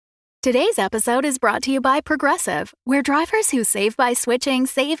Today's episode is brought to you by Progressive, where drivers who save by switching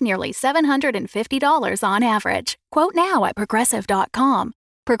save nearly $750 on average. Quote now at Progressive.com.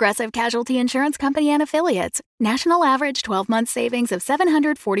 Progressive Casualty Insurance Company and Affiliates. National average 12-month savings of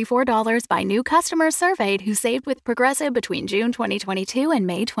 $744 by new customers surveyed who saved with Progressive between June 2022 and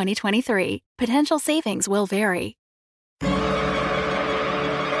May 2023. Potential savings will vary.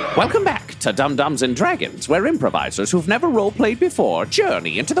 Welcome back to Dum-Dums and Dragons, where improvisers who've never role-played before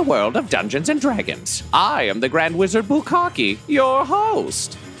journey into the world of Dungeons and Dragons. I am the Grand Wizard Bukaki, your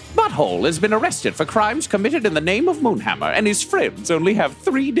host. Butthole has been arrested for crimes committed in the name of Moonhammer, and his friends only have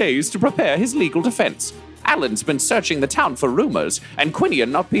 3 days to prepare his legal defense. Alan's been searching the town for rumors, and Quinny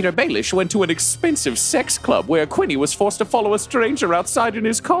and not Peter Baelish went to an expensive sex club where Quinny was forced to follow a stranger outside in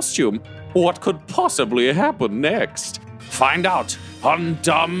his costume. What could possibly happen next? Find out on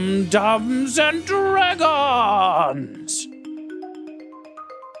Dum-Dums and Dragons!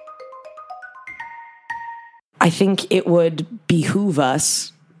 I think it would behoove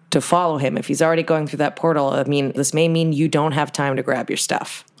us to follow him. If he's already going through that portal, I mean, this may mean you don't have time to grab your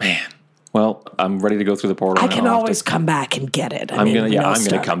stuff. Man. Well, I'm ready to go through the portal. I can always come back and get it. I'm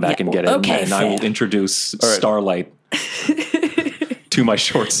gonna come back and get it. Okay, and I will introduce Starlight to my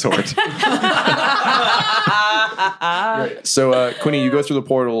short sword. So, Quinny, you go through the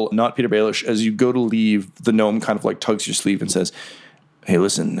portal, not Peter Baelish. As you go to leave, the gnome kind of like tugs your sleeve and says, "Hey,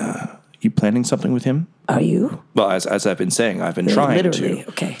 listen, you planning something with him?" Are you? Well, as I've been saying, I've been trying literally, to.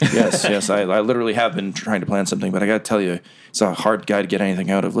 Okay. Yes, I literally have been trying to plan something, but I got to tell you, it's a hard guy to get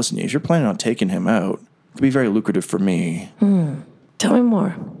anything out of. Listen, if you're planning on taking him out, it could be very lucrative for me. Tell me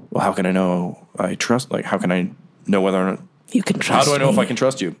more. Well, how can I know I trust? Like, how can I know whether or not you can trust me? How do I know if I can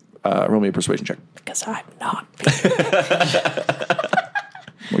trust you? Roll me a persuasion check. Because I'm not.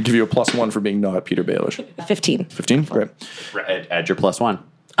 We'll give you a +1 for being not Peter Baelish. 15. 15? Great. Add your +1.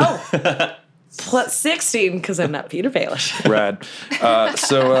 Oh. Plus 16 because I'm not Peter Baelish. Rad.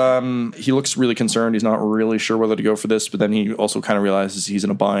 So he looks really concerned. He's not really sure whether to go for this, but then he also kind of realizes he's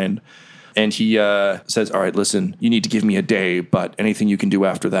in a bind. And he says, all right, listen, you need to give me a day, but anything you can do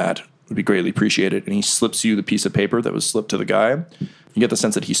after that would be greatly appreciated. And he slips you the piece of paper that was slipped to the guy. You get the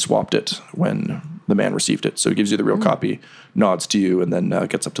sense that he swapped it when the man received it. So he gives you the real copy, nods to you, and then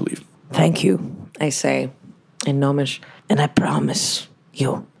gets up to leave. Thank you, I say in Gnomish. And I promise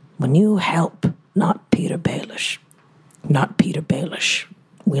you, when you help not Peter Baelish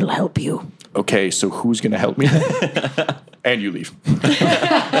will help you. Okay, so who's going to help me? And you leave.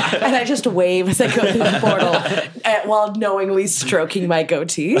 And I just wave as I go through the portal while knowingly stroking my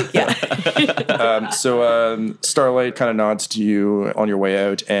goatee. Yeah. So Starlight kind of nods to you on your way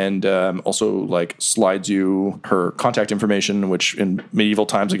out and also like slides you her contact information, which in medieval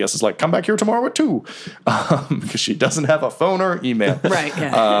times, I guess, is like, come back here tomorrow at 2. Because she doesn't have a phone or email. Right,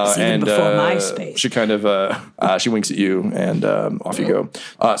 yeah. It's even before MySpace. She kind of, she winks at you and off you go.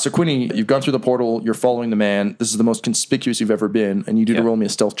 So Quinny, you've gone through the portal. You're following the man. This is the most conspicuous you've ever been, and you need to roll me a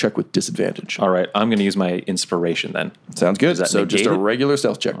stealth check with disadvantage. All right, I'm going to use my inspiration then. Sounds good. So just a negated? regular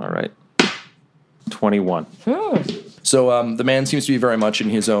stealth check. All right. 21. So the man seems to be very much in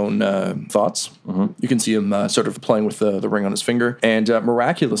his own thoughts. Mm-hmm. You can see him sort of playing with the ring on his finger. And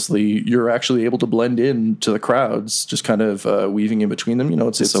miraculously, you're actually able to blend in to the crowds, just kind of weaving in between them. You know,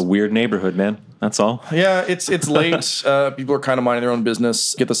 it's a weird neighborhood, man. That's all. Yeah, it's late. People are kind of minding their own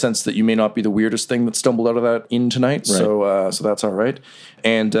business. Get the sense that you may not be the weirdest thing that stumbled out of that inn tonight. Right. So that's all right.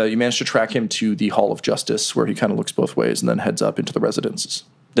 And you managed to track him to the Hall of Justice, where he kind of looks both ways and then heads up into the residences.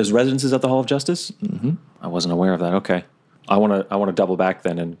 There's residences at the Hall of Justice? Mm-hmm. I wasn't aware of that. Okay. I want to double back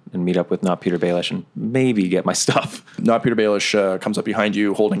then and meet up with Not Peter Baelish and maybe get my stuff. Not Peter Baelish comes up behind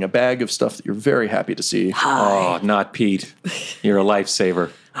you holding a bag of stuff that you're very happy to see. Hi. Oh, Not Pete. You're a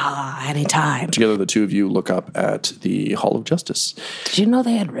lifesaver. Anytime. Together, the two of you look up at the Hall of Justice. Did you know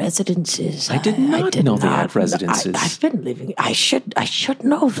they had residences? I did not know they had residences. I've been living. I should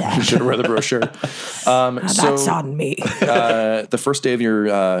know that. You should have read the brochure. That's on me. The first day of your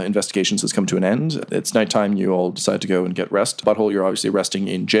investigations has come to an end. It's nighttime. You all decide to go and get rest. Butthole, you're obviously resting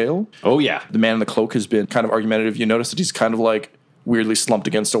in jail. Oh, yeah. The man in the cloak has been kind of argumentative. You notice that he's kind of like weirdly slumped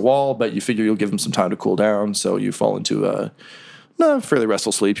against a wall, but you figure you'll give him some time to cool down, so you fall into a fairly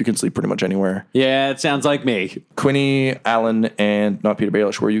restful sleep. You can sleep pretty much anywhere. Yeah, it sounds like me. Quinny, Alan, and Not Peter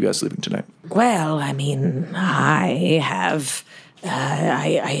Baelish, where are you guys sleeping tonight? Well, I mean, I have,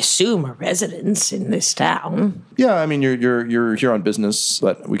 I assume, a residence in this town. Yeah, I mean, you're here on business,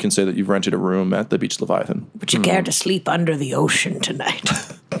 but we can say that you've rented a room at the Beach Leviathan. Would you care to sleep under the ocean tonight?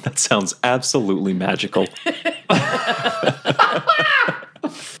 That sounds absolutely magical.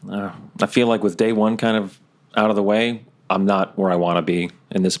 I feel like with day one kind of out of the way, I'm not where I want to be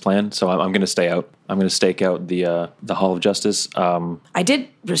in this plan, so I'm going to stay out. I'm going to stake out the Hall of Justice. I did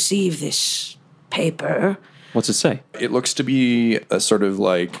receive this paper. What's it say? It looks to be a sort of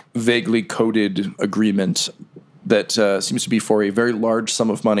like vaguely coded agreement that seems to be for a very large sum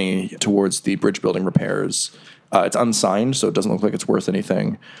of money towards the bridge building repairs. It's unsigned, so it doesn't look like it's worth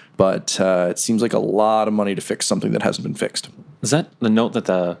anything, but it seems like a lot of money to fix something that hasn't been fixed. Is that the note that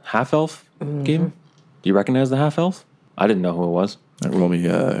the half-elf gave him? Do you recognize the half-elf? I didn't know who it was. Roll me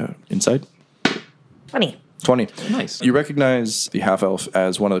insight. 20. 20. Nice. You recognize the half-elf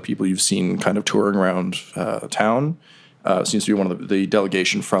as one of the people you've seen kind of touring around town. Seems to be one of the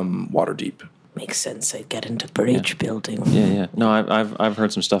delegation from Waterdeep. Makes sense. I get into bridge building. Yeah. No, I've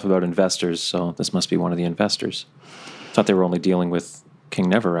heard some stuff about investors, so this must be one of the investors. Thought they were only dealing with King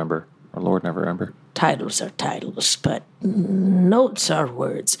Neverember or Lord Neverember. Titles are titles, but notes are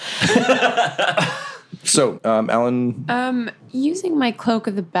words. So, Alan, Using my cloak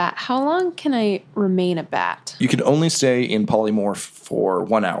of the bat, how long can I remain a bat? you can only stay in polymorph for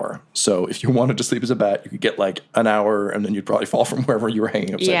 1 hour. So if you wanted to sleep as a bat, you could get like an hour, and then you'd probably fall from wherever you were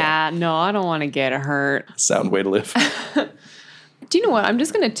hanging upside down. Yeah, no, I don't want to get hurt. Sound way to live. Do you know what? I'm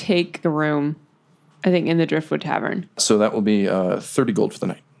just going to take the room, I think, in the Driftwood Tavern. So that will be 30 gold for the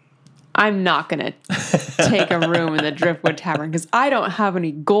night. I'm not going to take a room in the Driftwood Tavern because I don't have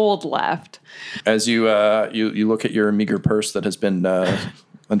any gold left. As you look at your meager purse that has been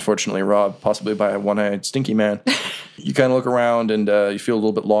unfortunately robbed, possibly by a one-eyed stinky man, you kind of look around and you feel a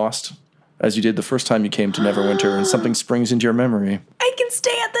little bit lost, as you did the first time you came to Neverwinter, and something springs into your memory. I can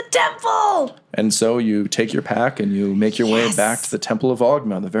stay at the temple! And so you take your pack and you make your way back to the Temple of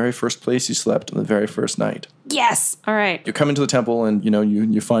Ogma, the very first place you slept on the very first night. Yes. All right. You come into the temple and,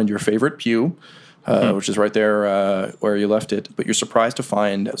 you find your favorite pew, which is right there where you left it. But you're surprised to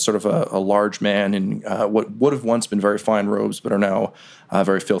find sort of a large man in what would have once been very fine robes, but are now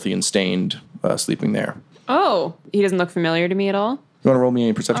very filthy and stained, sleeping there. Oh, he doesn't look familiar to me at all? You want to roll me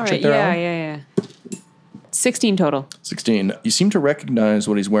a perception All check right. there, Alan? Yeah. 16 total. 16. You seem to recognize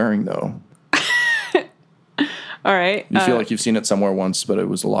what he's wearing, though. All right. You feel like you've seen it somewhere once, but it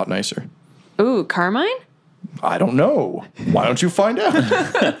was a lot nicer. Ooh, Carmine? I don't know. Why don't you find out?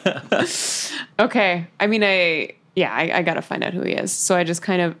 Okay. I mean, I got to find out who he is. So I just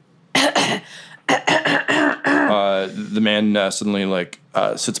kind of... The man suddenly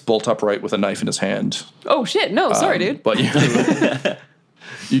sits bolt upright with a knife in his hand. Oh, shit. No, sorry, dude. But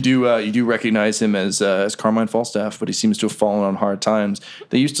you do recognize him as Carmine Falstaff, but he seems to have fallen on hard times.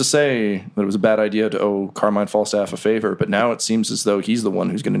 They used to say that it was a bad idea to owe Carmine Falstaff a favor, but now it seems as though he's the one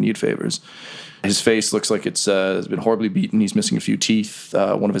who's going to need favors. His face looks like it's been horribly beaten. He's missing a few teeth.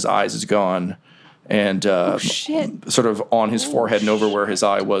 One of his eyes is gone. And sort of on his forehead and over where his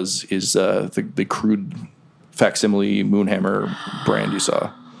eye was is the crude facsimile Moonhammer brand you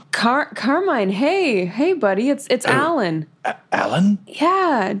saw. Carmine, hey, buddy, it's Alan. Alan?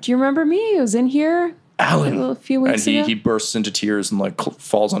 Yeah, do you remember me? I was in here Alan. a few weeks and ago. he bursts into tears and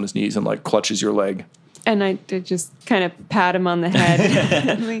falls on his knees and clutches your leg. And I did just kind of pat him on the head.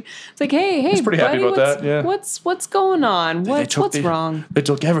 It's like, hey, He's pretty buddy, happy about that, yeah. What's going on? What's wrong? They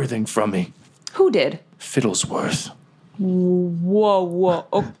took everything from me. Who did? Fiddlesworth. Whoa.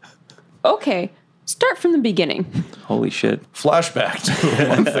 Oh, okay, start from the beginning. Holy shit. Flashback to a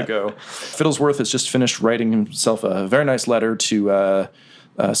month ago. Fiddlesworth has just finished writing himself a very nice letter to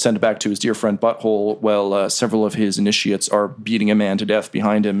send back to his dear friend Butthole while several of his initiates are beating a man to death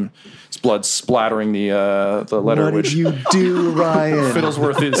behind him. His blood splattering the letter. What did you do, Ryan?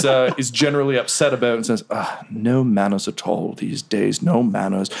 Fiddlesworth is generally upset about and says, no manners at all these days, no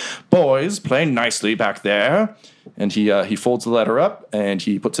manners. Boys, play nicely back there. And he folds the letter up and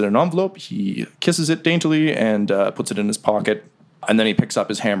he puts it in an envelope. He kisses it daintily and puts it in his pocket. And then he picks up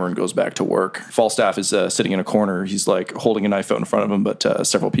his hammer and goes back to work. Falstaff is sitting in a corner. He's holding a knife out in front of him, but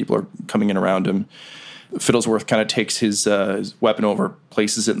several people are coming in around him. Fiddlesworth kind of takes his weapon over,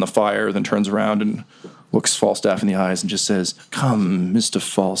 places it in the fire, then turns around and looks Falstaff in the eyes and just says, "Come, Mr.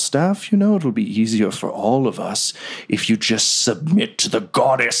 Falstaff, it'll be easier for all of us if you just submit to the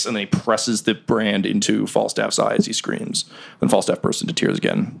goddess." And then he presses the brand into Falstaff's eyes. He screams. Then Falstaff bursts into tears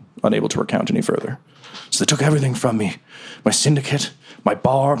again, unable to recount any further. So they took everything from me. My syndicate, my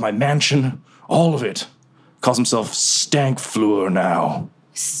bar, my mansion, all of it. Calls himself Stankfleur now.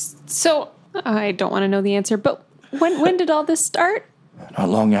 So, I don't want to know the answer, but when did all this start? Not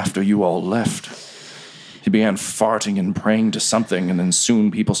long after you all left. He began farting and praying to something, and then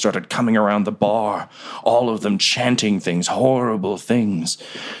soon people started coming around the bar, all of them chanting things, horrible things.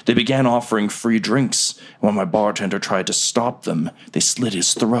 They began offering free drinks, and when my bartender tried to stop them, they slit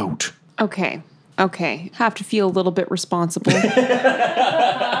his throat. Okay. Okay, have to feel a little bit responsible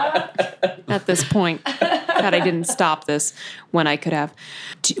at this point that I didn't stop this when I could have.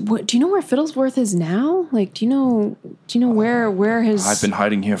 Do you know where Fiddlesworth is now? Like, do you know where his? I've been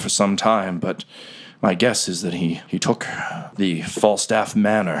hiding here for some time, but my guess is that he took the Falstaff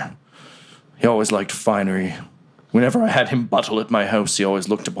Manor. He always liked finery. Whenever I had him buttle at my house, he always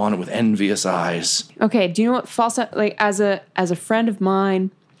looked upon it with envious eyes. Okay, do you know what Falstaff? Like, as a friend of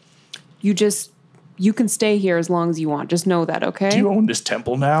mine, you can stay here as long as you want. Just know that, okay? Do you own this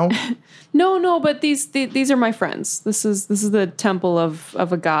temple now? No, but these are my friends. This is the temple of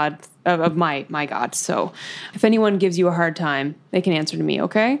a god, of my god. So if anyone gives you a hard time, they can answer to me,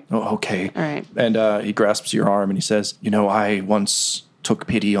 okay? Oh, okay. All right. And he grasps your arm and he says, I once took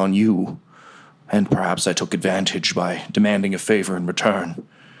pity on you, and perhaps I took advantage by demanding a favor in return.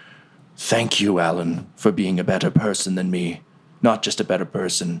 Thank you, Alan, for being a better person than me. Not just a better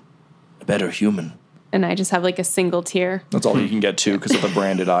person, a better human. And I just have like a single tear. That's all you can get to because of the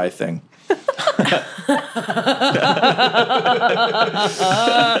branded eye thing.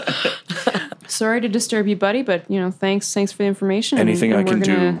 Sorry to disturb you, buddy, but thanks for the information. Anything I can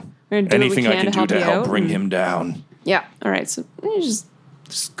do. Anything I can do to help bring him down. Yeah. All right. So you just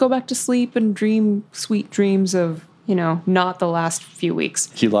go back to sleep and dream sweet dreams of not the last few weeks.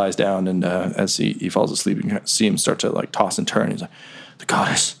 He lies down, and as he falls asleep, you can see him start to like toss and turn. He's like, the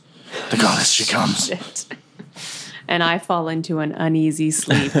goddess, she comes. Shit. And I fall into an uneasy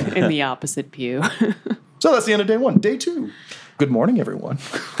sleep in the opposite pew. So that's the end of day one. Day two. Good morning, everyone.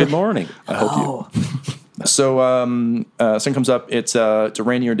 Good morning. I hope you. So sun comes up. It's a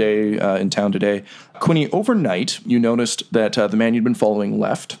rainier day in town today. Quinny, overnight, you noticed that the man you'd been following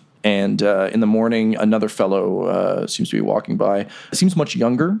left. And in the morning, another fellow seems to be walking by. Seems much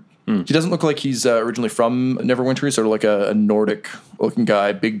younger. He doesn't look like he's originally from Neverwinter. He's sort of like a Nordic-looking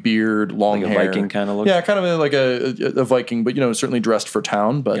guy, big beard, long like hair. a Viking kind of look? Yeah, kind of like a Viking, but certainly dressed for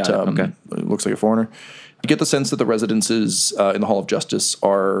town, but okay. Looks like a foreigner. You get the sense that the residences in the Hall of Justice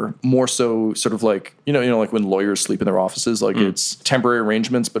are more so sort of like, like when lawyers sleep in their offices, like it's temporary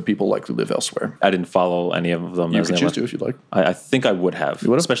arrangements, but people likely live elsewhere. I didn't follow any of them. You could choose to if you'd like. I think I would have. You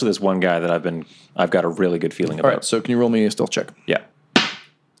would have? Especially this one guy that I've got a really good feeling about. All right, so can you roll me a stealth check? Yeah.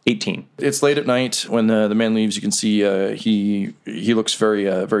 18. It's late at night when the man leaves. You can see he looks very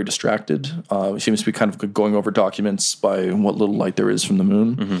very distracted. He seems to be kind of going over documents by what little light there is from the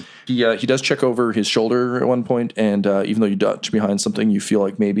moon. Mm-hmm. He does check over his shoulder at one point, and even though you dodge behind something, you feel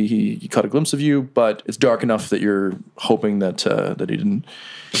like maybe he caught a glimpse of you, but it's dark enough that you're hoping that he didn't.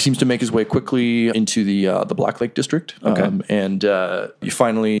 He seems to make his way quickly into the Black Lake district, and you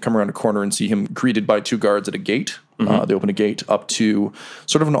finally come around a corner and see him greeted by two guards at a gate. They open a gate up to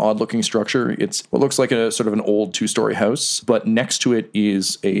sort of an odd-looking structure. It's what looks like a sort of an old two-story house, but next to it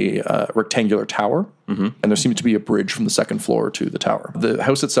is a rectangular tower, and there seems to be a bridge from the second floor to the tower. The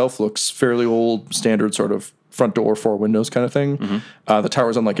house itself looks fairly old, standard sort of front door, 4 windows kind of thing. The tower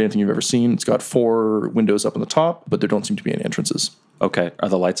is unlike anything you've ever seen. It's got 4 windows up on the top, but there don't seem to be any entrances. Okay. Are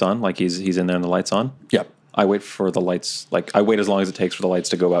the lights on? Like he's in there and the lights on? Yeah. I wait for the lights, I wait as long as it takes for the lights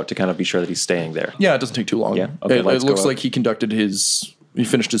to go out to kind of be sure that he's staying there. Yeah, it doesn't take too long. Yeah, okay, It looks like he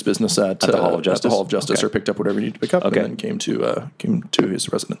finished his business at the Hall of Justice, Okay. or picked up whatever he needed to pick up, Okay. and then came to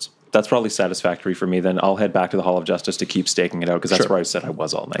his residence. That's probably satisfactory for me. Then I'll head back to the Hall of Justice to keep staking it out, because that's where I said I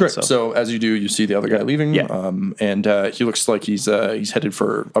was all night. Great. So as you do, you see the other guy leaving, Yeah. and he looks like he's headed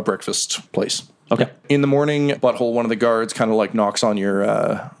for a breakfast place. Okay. In the morning, Butthole, one of the guards, kind of like knocks on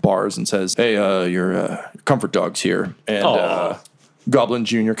your bars and says, "Hey, your comfort dog's here." And Goblin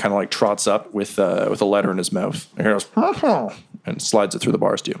Jr. kind of like trots up with a letter in his mouth, and he goes, and slides it through the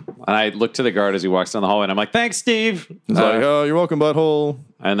bars to you. And I look to the guard as he walks down the hallway, and I'm like, "Thanks, Steve." He's like, "Oh, you're welcome, Butthole."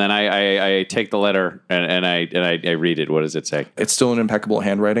 And then I take the letter and I read it. What does it say? It's still in impeccable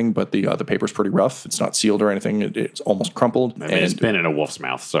handwriting, but the paper's pretty rough. It's not sealed or anything. It's almost crumpled. I mean, it's been in a wolf's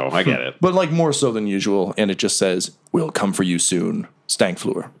mouth, so I get it. But like more so than usual, and it just says, "We'll come for you soon,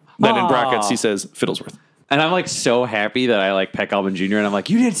 Stankfleur." Then in brackets he says, "Fiddlesworth." And I'm like so happy that I like Peck Albin Jr. and I'm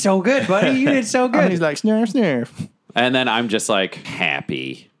like, "You did so good, buddy. You did so good." And he's like, "Snarf, snarf." And then I'm just like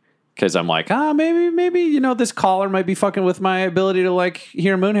happy because I'm like, maybe this caller might be fucking with my ability to like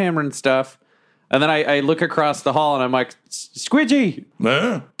hear Moonhammer and stuff. And then I look across the hall and I'm like, Squidgy,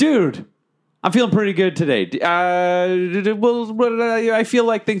 dude, I'm feeling pretty good today. I feel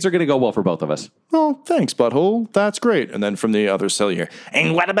like things are going to go well for both of us. "Oh, thanks, Butthole. That's great." And then from the other cell you hear,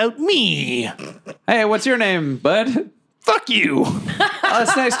 "And what about me?" Hey, what's your name, bud? Fuck you. Oh,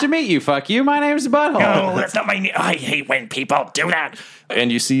 it's nice to meet you. Fuck you. My name's Butthole. No, that's not my name. I hate when people do that.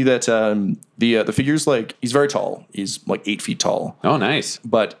 And you see that the figure's like, he's very tall. He's like 8 feet tall. Oh, nice.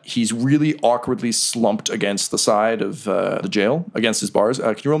 But he's really awkwardly slumped against the side of the jail, against his bars.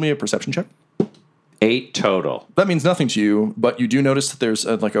 Can you roll me a perception check? 8 total. That means nothing to you, but you do notice that there's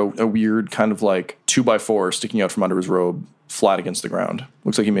a weird kind of like 2x4 sticking out from under his robe, flat against the ground.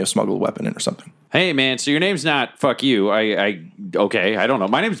 Looks like he may have smuggled a weapon in or something. Hey, man, so your name's not fuck you. Okay, I don't know.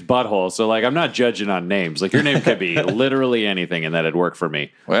 My name's Butthole, so, like, I'm not judging on names. Like, your name could be literally anything, and that'd work for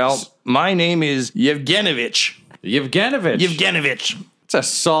me. Well, my name is Yevgenovich. Yevgenovich. It's a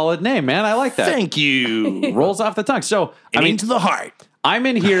solid name, man. I like that. Thank you. Rolls off the tongue. So, Into the heart. I'm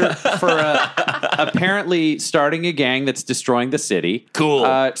in here for apparently starting a gang that's destroying the city. Cool.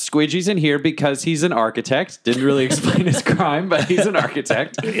 Squidgy's in here because he's an architect. Didn't really explain his crime, but he's an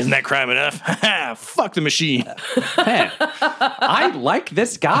architect. Isn't that crime enough? Fuck the machine. Man, I like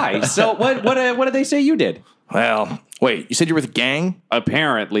this guy. So what did they say you did? Well, wait, you said you're with a gang?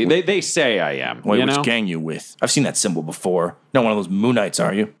 Apparently. They say I am. Wait, you which know? gang you with? I've seen that symbol before. Not one of those Moonites,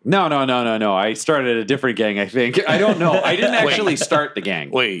 are you? No. I started a different gang, I think. I don't know. I didn't actually start the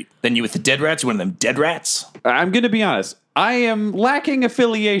gang. Wait, then you with the Dead Rats? You one of them Dead Rats? I'm going to be honest. I am lacking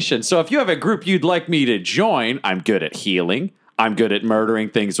affiliation. So if you have a group you'd like me to join, I'm good at healing. I'm good at murdering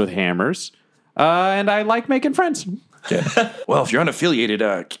things with hammers. And I like making friends. Okay. Well, if you're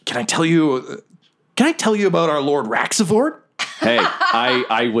unaffiliated, can I tell you about our Lord Raxivort? Hey,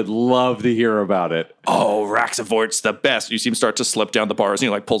 I would love to hear about it. Oh, Raxivort's the best. You see him start to slip down the bars, and he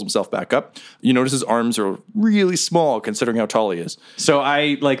like pulls himself back up. You notice his arms are really small considering how tall he is. So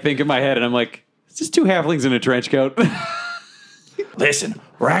I like think in my head, and I'm like, it's just 2 halflings in a trench coat. Listen,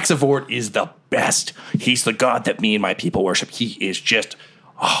 Raxivort is the best. He's the god that me and my people worship. He is just...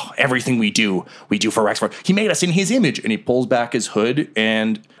 everything we do for Raxivort. He made us in his image, and he pulls back his hood,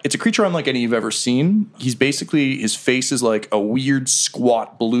 and it's a creature unlike any you've ever seen. He's basically, his face is like a weird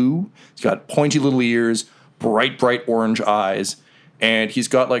squat blue. He's got pointy little ears, bright orange eyes, and he's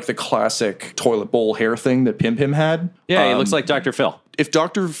got like the classic toilet bowl hair thing that Pim Pim had. Yeah, he looks like Dr. Phil. If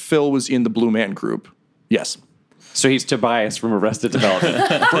Dr. Phil was in the Blue Man Group, yes. So he's Tobias from Arrested Development.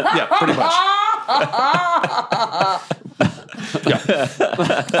 Yeah, pretty much.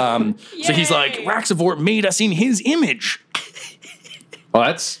 So he's like, Raxivort made us in his image. Oh,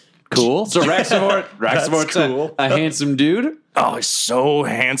 that's cool. So Raxivort's cool. a handsome dude. Oh, he's so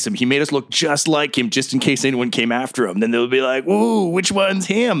handsome. He made us look just like him just in case anyone came after him. Then they'll be like, ooh, which one's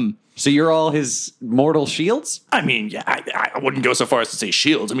him? So you're all his mortal shields? I mean, yeah, I wouldn't go so far as to say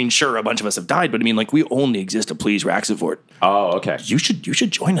shields. I mean, sure, a bunch of us have died, but I mean, like, we only exist to please Raxivort. Oh, okay. You should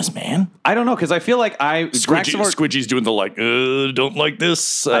join us, man. I don't know, because I feel like Squidgy's doing the like, don't like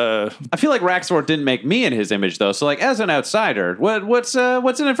this. I feel like Raxivort didn't make me in his image, though. So, like, as an outsider, what's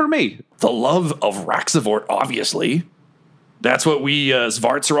in it for me? The love of Raxivort, obviously. That's what we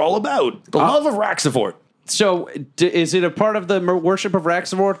Zvarts are all about. The love of Raxivort. So, is it a part of the worship of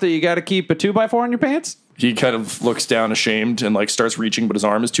Raxivort that you got to keep a 2x4 in your pants? He kind of looks down ashamed and like starts reaching, but his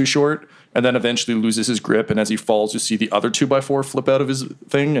arm is too short, and then eventually loses his grip. And as he falls, you see the other 2x4 flip out of his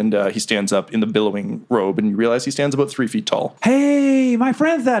thing, and he stands up in the billowing robe, and you realize he stands about 3 feet tall. Hey, my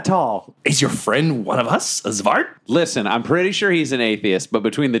friend's that tall. Is your friend one of us, a Zvart? Listen, I'm pretty sure he's an atheist, but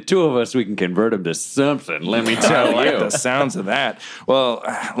between the two of us, we can convert him to something. Let me tell I like you. the sounds of that. Well,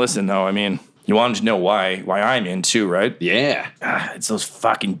 listen, though, I mean, you wanted to know why I'm in too, right? Yeah. It's those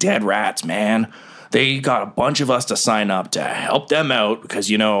fucking Dead Rats, man. They got a bunch of us to sign up to help them out because,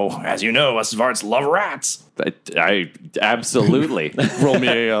 you know, as you know, us Zvarts love rats. I absolutely. Roll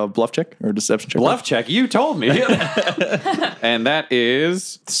me a bluff check or deception check. Bluff check, you told me. And that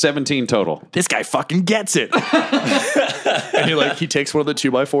is 17 total. This guy fucking gets it. And he takes one of the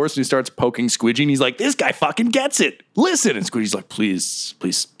 2x4s and he starts poking Squidgy, and he's like, this guy fucking gets it. Listen. And Squidgy's like, please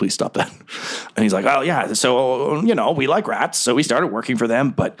stop that. And he's like, oh yeah, so, you know, we like rats, so we started working for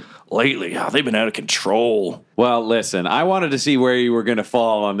them, but lately, they've been out of control. Well, listen, I wanted to see where you were going to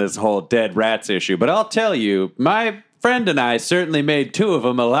fall on this whole dead rats issue, but I'll tell you, my friend and I certainly made 2 of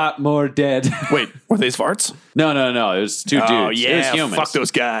them a lot more dead. Wait, were they farts? No, it was 2 dudes. Oh, It yeah, was humans. fuck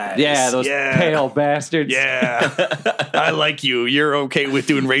those guys. Yeah, those pale bastards. Yeah. I like you. You're okay with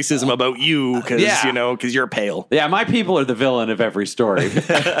doing racism about you because, you know, because you're pale. Yeah, my people are the villain of every story.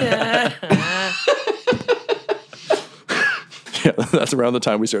 Yeah, that's around the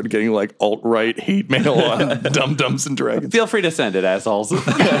time we started getting like alt-right hate mail on Dum Dums and Dragons. Feel free to send it, assholes.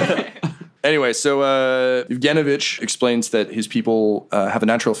 Anyway, so Yevgenovich explains that his people have a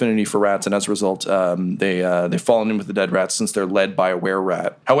natural affinity for rats, and as a result, they've fallen in with the dead rats since they're led by a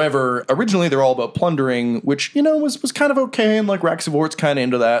were-rat. However, originally they're all about plundering, which, was kind of okay, and like Raxivort's kind of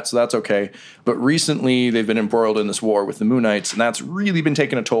into that, so that's okay. But recently, they've been embroiled in this war with the Moonites, and that's really been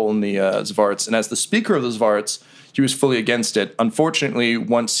taking a toll on the Zvarts. And as the speaker of the Zvarts, he was fully against it. Unfortunately,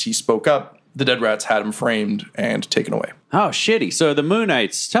 once he spoke up, the dead rats had him framed and taken away. Oh, shitty. So the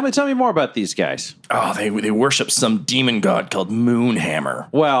Moonites. Tell me more about these guys. Oh, they worship some demon god called Moonhammer.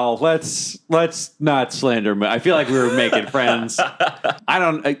 Well, let's not slander Moon. I feel like we were making friends.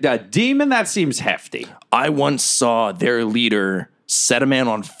 A demon, that seems hefty. I once saw their leader set a man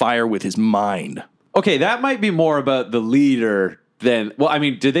on fire with his mind. Okay, that might be more about the leader than... Well, I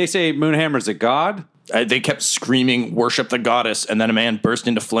mean, did they say Moonhammer's a god? They kept screaming, worship the goddess, and then a man burst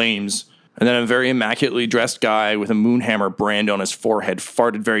into flames. And then a very immaculately dressed guy with a Moonhammer brand on his forehead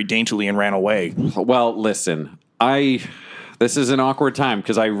farted very daintily and ran away. Well, listen, this is an awkward time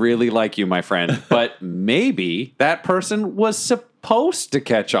because I really like you, my friend. But maybe that person was supposed to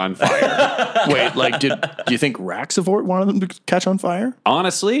catch on fire. Wait, do you think Raxivort wanted them to catch on fire?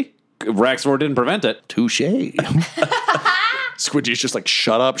 Honestly, Raxivort didn't prevent it. Touche. Squidgy's just like,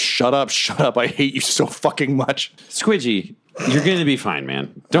 shut up. I hate you so fucking much. Squidgy, you're going to be fine,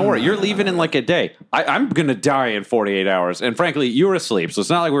 man. Don't worry. You're leaving in like a day. I'm going to die in 48 hours. And frankly, you were asleep, so it's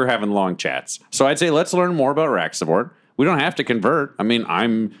not like we were having long chats. So I'd say let's learn more about Raxivort. We don't have to convert. I mean,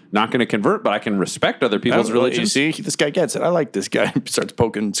 I'm not going to convert, but I can respect other people's religions. You see, this guy gets it. I like this guy. He starts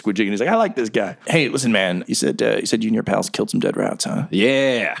poking Squidgy, and he's like, I like this guy. Hey, listen, man. You said you and your pals killed some dead rats, huh?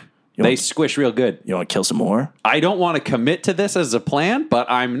 Yeah. They squish real good. You want to kill some more? I don't want to commit to this as a plan, but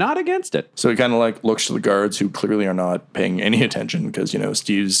I'm not against it. So he kind of like looks to the guards who clearly are not paying any attention because,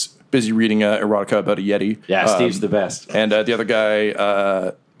 Steve's busy reading erotica about a Yeti. Yeah, Steve's the best. And the other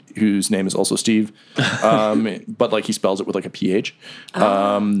guy, whose name is also Steve, but like he spells it with like a PH.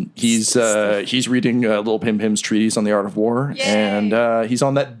 He's reading Little Pim Pim's treatise on the art of war, and he's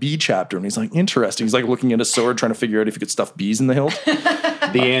on that bee chapter, and he's like, interesting. He's like looking at his sword, trying to figure out if he could stuff bees in the hilt.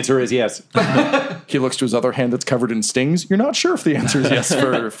 The answer is yes. He looks to his other hand that's covered in stings. You're not sure if the answer is yes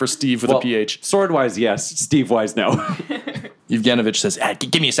for Steve with a PH. Sword-wise, yes. Steve-wise, no. Yevgenovich says,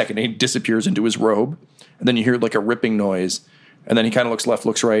 give me a second. And he disappears into his robe, and then you hear like a ripping noise. And then he kind of looks left,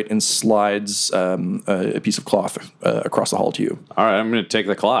 looks right, and slides a piece of cloth across the hall to you. All right, I'm going to take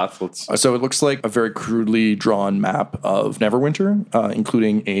the cloth. So it looks like a very crudely drawn map of Neverwinter,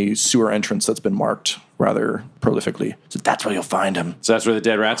 including a sewer entrance that's been marked rather prolifically. So that's where you'll find him. So that's where the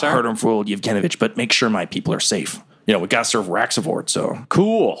dead rats are? Heard him for old Yevgenovich, but make sure my people are safe. We got to serve Raxivort, so.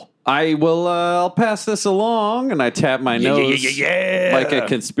 Cool. I will, I'll pass this along, and I tap my nose like a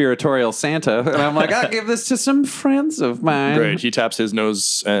conspiratorial Santa, and I'm like, I'll give this to some friends of mine. Great. He taps his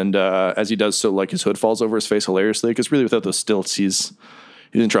nose, and as he does so, like his hood falls over his face hilariously, because really without those stilts, he's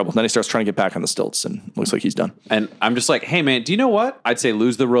in trouble. And then he starts trying to get back on the stilts, and looks like he's done. And I'm just like, hey, man, do you know what? I'd say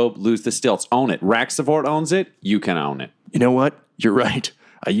lose the robe, lose the stilts, own it. Raxivort owns it, you can own it. You know what? You're right.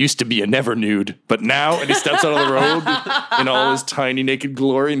 I used to be a never nude, but now, and he steps out of the robe in all his tiny naked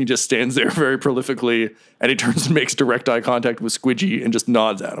glory, and he just stands there very prolifically, and he turns and makes direct eye contact with Squidgy and just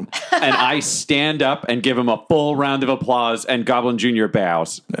nods at him. And I stand up and give him a full round of applause, and Goblin Jr.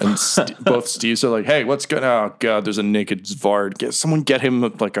 bows. And both Steves are like, hey, what's going on? Oh, God, there's a naked Zvard. Someone get him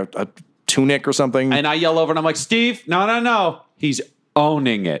like a tunic or something. And I yell over, and I'm like, Steve, no. He's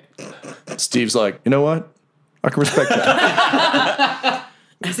owning it. Steve's like, you know what? I can respect that.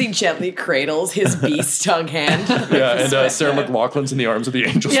 As he gently cradles his bee-stung hand. Yeah, and Sarah McLachlan's in the arms of the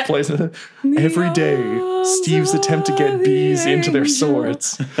angels plays it. Every day, Steve's attempt to get bees into their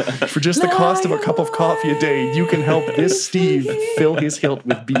swords. For just the cost of a cup of coffee a day, you can help this Steve fill his hilt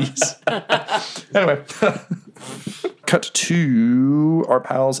with bees. Anyway, cut to our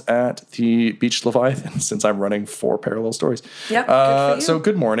pals at the Beach Leviathan, since I'm running 4 parallel stories. Yep, good for you. So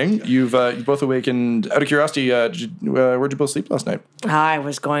good morning. You've both awakened. Out of curiosity, where'd you both sleep last night? I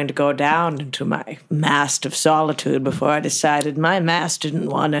was going to go down into my mast of solitude before I decided my mast didn't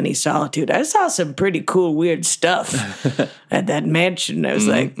want any solitude. I saw some pretty cool, weird stuff at that mansion. I was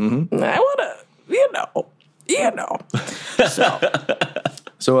I want to,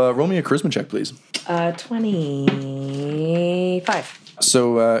 So roll me a charisma check, please. 25.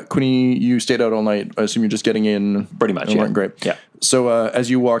 So, Quinny, you stayed out all night. I assume you're just getting in. Pretty much, yeah. Great. Yeah. So,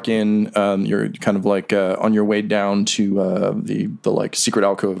 as you walk in, you're kind of like on your way down to the like secret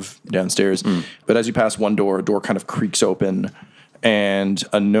alcove downstairs. But as you pass one door, a door kind of creaks open, and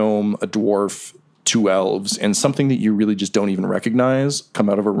a gnome, a dwarf, 2 elves, and something that you really just don't even recognize come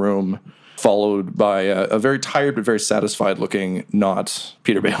out of a room followed by a very tired but very satisfied looking not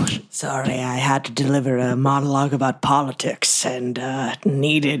Peter Baelish. Sorry, I had to deliver a monologue about politics and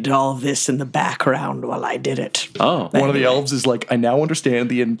needed all of this in the background while I did it. Oh. One of the elves is like, I now understand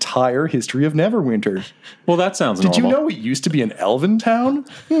the entire history of Neverwinter. Well, that sounds Did you normal. know it used to be an elven town?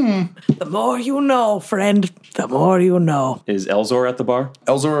 The more you know, friend, the more you know. Is Elzor at the bar?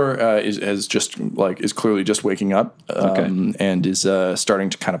 Elzor is clearly just waking up and is starting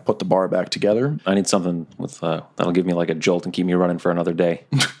to kind of put the bar back together. I need something with that'll give me like a jolt and keep me running for another day.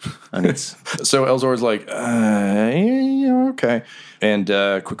 So Elzor's like, yeah, okay. And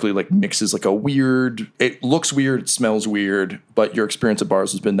quickly like mixes like a weird, it looks weird, it smells weird, but your experience at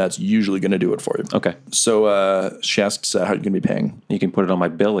bars has been that's usually going to do it for you. Okay. So she asks, how are you going to be paying? You can put it on my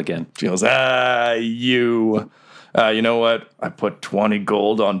bill again. She goes, you know what? I put 20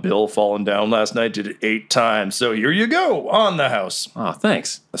 gold on Bill falling down last night, did it 8 times. So here you go, on the house. Oh,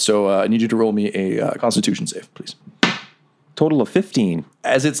 thanks. So I need you to roll me a Constitution save, please. Total of 15.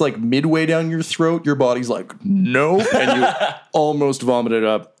 As it's like midway down your throat, your body's like, nope, and you almost vomit it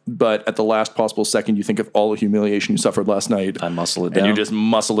up. But at the last possible second, you think of all the humiliation you suffered last night. I muscle it down. And you just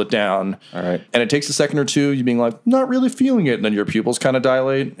muscle it down. All right. And it takes a second or two, you being like, not really feeling it. And then your pupils kind of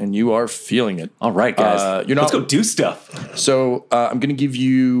dilate, and you are feeling it. All right, guys. You're not, Let's go do stuff. So I'm going to give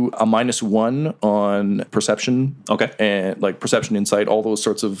you a -1 on perception. Okay. And like perception, insight, all those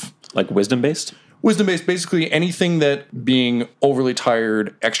sorts of... Like wisdom-based? Wisdom-based, basically anything that being overly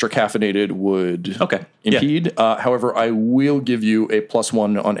tired, extra caffeinated would impede. However, I will give you a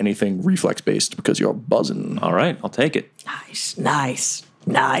 +1 on anything reflex-based because you're buzzing. All right, I'll take it. Nice.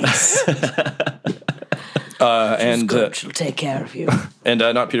 And Good, she'll take care of you. And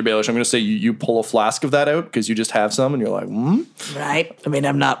not Peter Baelish, I'm going to say you pull a flask of that out because you just have some and you're like, Right? I mean,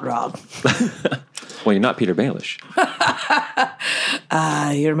 I'm not wrong. Well, you're not Peter Baelish.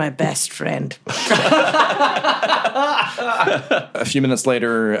 You're my best friend. A few minutes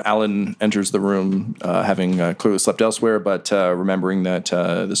later, Alan enters the room, having clearly slept elsewhere, but remembering that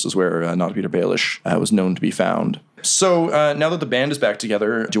this is where not Peter Baelish was known to be found. So now that the band is back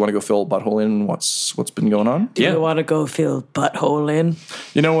together, do you want to go fill Butthole in? What's been going on? Do you want to go fill Butthole in?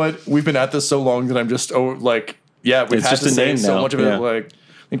 You know what? We've been at this so long that I'm just we've It's had just to a say name so now, much of yeah. it. Like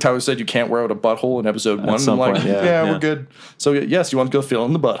I think Tyler said you can't wear out a butthole in episode 1. some I'm like, point, yeah. we're good. So yes, you want to go fill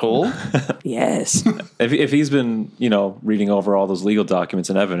in the butthole? Yes. If he's been, reading over all those legal documents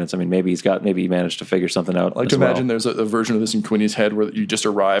and evidence, I mean, maybe he managed to figure something out. I like to imagine there's a version of this in Quinny's head where you just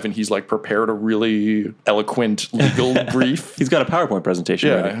arrive and he's like prepared a really eloquent legal brief. He's got a PowerPoint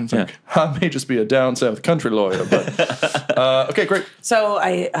presentation ready. It's like, I may just be a down south country lawyer, but okay, great. So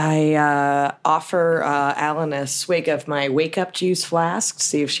I offer Alan a swig of my wake up juice flask to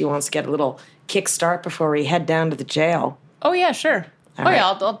see if she wants to get a little kickstart before we head down to the jail. Oh yeah, sure. right.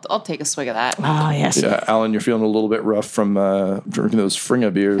 Yeah, I'll take a swig of that. Oh yes. Yeah, Alan, you're feeling a little bit rough from drinking those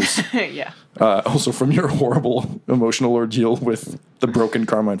Fringa beers. Yeah. Also from your horrible emotional ordeal with the broken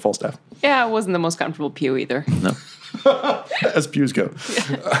Carmine Falstaff. Yeah, it wasn't the most comfortable pew either. No. As pews go.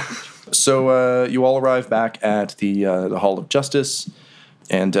 So you all arrive back at the Hall of Justice.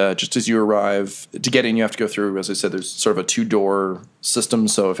 And just as you arrive, to get in, you have to go through, as I said, there's sort of a 2-door system.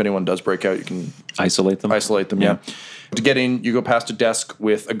 So if anyone does break out, you can Isolate them? Yeah. To get in, you go past a desk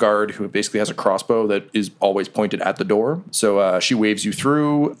with a guard who basically has a crossbow that is always pointed at the door. So she waves you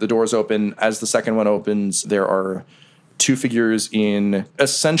through. The doors open. As the second one opens, there are 2 figures in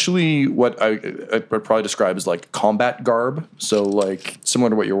essentially what I would probably describe as like combat garb. So like similar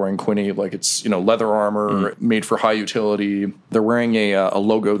to what you're wearing, Quinny, like it's, leather armor made for high utility. They're wearing a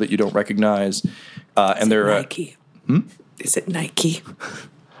logo that you don't recognize. And they're Nike. Is it Nike?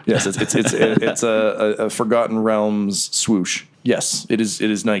 Yes, it's a Forgotten Realms swoosh. Yes, it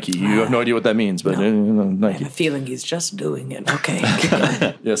is Nike. You have no idea what that means, but I have Nike. a feeling he's just doing it. Okay.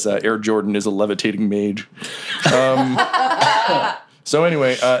 Yes, Air Jordan is a levitating mage. So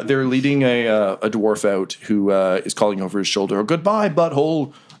anyway, they're leading a dwarf out who is calling over his shoulder, "Oh, goodbye,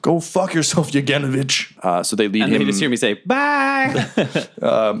 butthole. Go fuck yourself, Yaganovich." So they lead And him. they just hear me say, bye.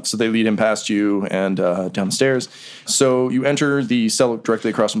 So they lead him past you and down the stairs. So you enter the cell directly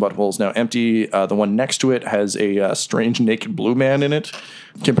across from Butthole is now empty. The one next to it has a strange naked blue man in it.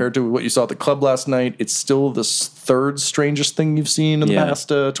 Compared to what you saw at the club last night, it's still the 3rd strangest thing you've seen in the past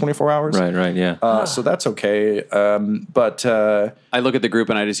 24 hours. Right, yeah. So that's okay. But I look at the group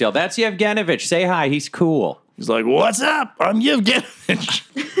and I just yell, that's Yevgenovich. Say hi. He's cool. he's like, "What's up? I'm Yevgenovich."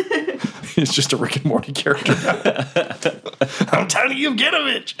 He's just a Rick and Morty character. I'm Tiny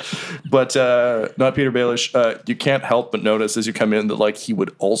Yevgenovich. But not Peter Baelish. You can't help but notice as you come in that like he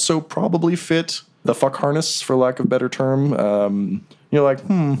would also probably fit the fuck harness, for lack of a better term. You're like,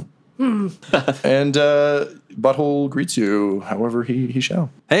 And Butthole greets you however he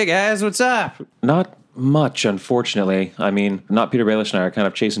shall. Hey guys, what's up? Not much, unfortunately. I mean, not Peter Baelish and I are kind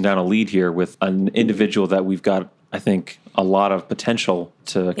of chasing down a lead here with an individual that we've got, I think, a lot of potential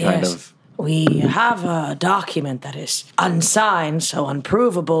to kind of... We have a document that is unsigned, so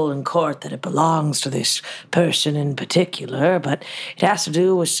unprovable in court that it belongs to this person in particular, but it has to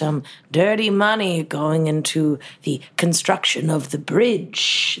do with some dirty money going into the construction of the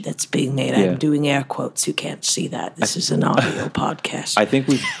bridge that's being made. Yeah. I'm doing air quotes. You can't see that. This is an audio podcast. I think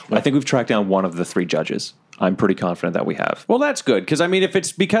we've tracked down one of the 3 judges. I'm pretty confident that we have. Well, that's good, because, I mean, if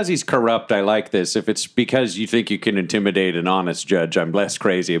it's because he's corrupt, I like this. If it's because you think you can intimidate an honest judge, I'm less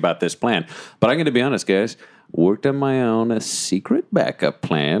crazy about this plan. But I'm going to be honest, guys. Worked on my own secret backup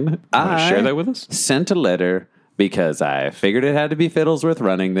plan. Want to share that with us? Sent a letter because I figured it had to be Fiddlesworth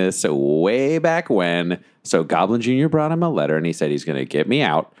running this way back when. So Goblin Jr. brought him a letter, and he said he's going to get me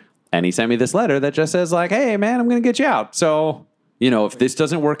out. And he sent me this letter that just says, like, hey, man, I'm going to get you out. So, if this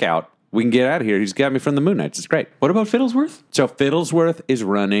doesn't work out, we can get out of here. He's got me from the Moon Knights. It's great. What about Fiddlesworth? So Fiddlesworth is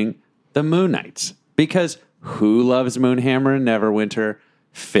running the Moon Knights. Because who loves Moonhammer and Neverwinter?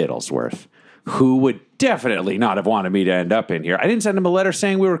 Fiddlesworth. Who would definitely not have wanted me to end up in here. I didn't send him a letter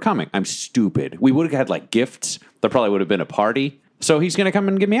saying we were coming. I'm stupid. We would have had, gifts. There probably would have been a party. So he's going to come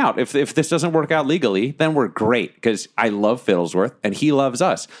and get me out. If this doesn't work out legally, then we're great, because I love Fiddlesworth, and he loves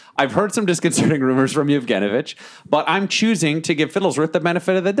us. I've heard some disconcerting rumors from Yevgenovich, but I'm choosing to give Fiddlesworth the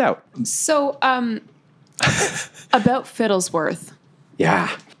benefit of the doubt. So, about Fiddlesworth. Yeah.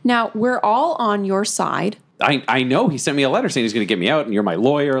 Now, we're all on your side. I know he sent me a letter saying he's going to get me out, and you're my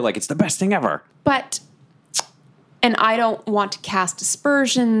lawyer. It's the best thing ever. And I don't want to cast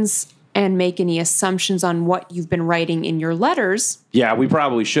aspersions and make any assumptions on what you've been writing in your letters. Yeah, we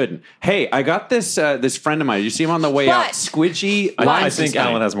probably shouldn't. Hey, I got this this friend of mine. You see him on the way out? Squidgy. I think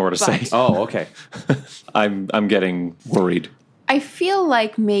Alan has more to say. Oh, okay. I'm getting worried. I feel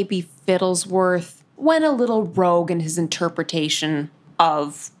like maybe Fiddlesworth went a little rogue in his interpretation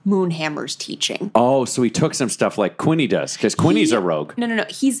of Moonhammer's teaching. Oh, so he took some stuff like Quinny does, because Quinny's a rogue. No.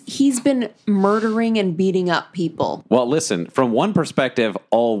 He's been murdering and beating up people. Well, listen, from one perspective,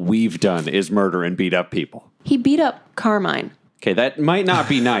 all we've done is murder and beat up people. He beat up Carmine. Okay, that might not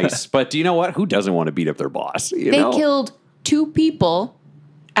be nice, but do you know what? Who doesn't want to beat up their boss? They killed 2 people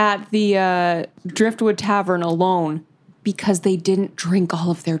at the Driftwood Tavern alone because they didn't drink all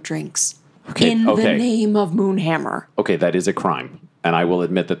of their drinks. In the name of Moonhammer. Okay, that is a crime. And I will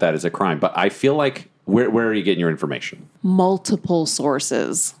admit that is a crime. But I feel like, where are you getting your information? Multiple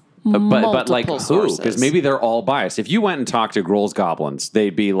sources. But like who? Sources. Because maybe they're all biased. If you went and talked to Grohl's goblins,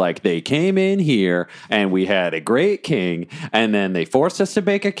 they'd be like, they came in here and we had a great king, and then they forced us to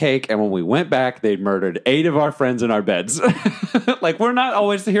bake a cake, and when we went back, they'd murdered 8 of our friends in our beds. We're not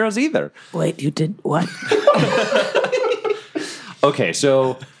always the heroes either. Wait, you did what? Okay,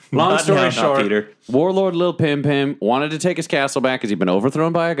 so... Long story short, Peter. Warlord Lil Pim Pim wanted to take his castle back because he'd been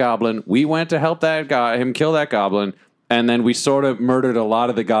overthrown by a goblin. We went to help him kill that goblin, and then we sort of murdered a lot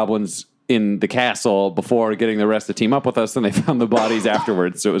of the goblins in the castle before getting the rest to team up with us, and they found the bodies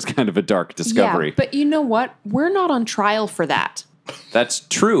afterwards, so it was kind of a dark discovery. Yeah, but you know what? We're not on trial for that. That's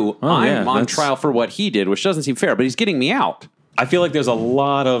true. I'm on trial for what he did, which doesn't seem fair, but he's getting me out. I feel like there's a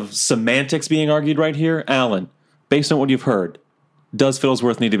lot of semantics being argued right here. Alan, based on what you've heard, does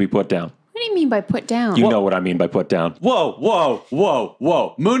Fiddlesworth need to be put down? What do you mean by put down? You know what I mean by put down. Whoa.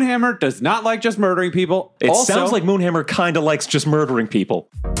 Moonhammer does not like just murdering people. It sounds like Moonhammer kind of likes just murdering people.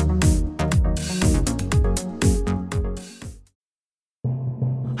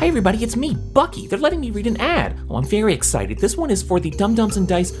 Hi everybody, it's me, Bucky. They're letting me read an ad. Oh, I'm very excited. This one is for the Dum Dums and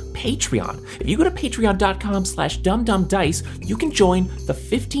Dice Patreon. If you go to patreon.com/dumdumdice, you can join the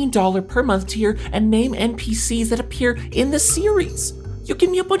 $15 per month tier and name NPCs that appear in the series. You'll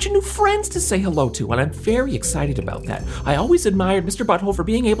give me a bunch of new friends to say hello to, and I'm very excited about that. I always admired Mr. Butthole for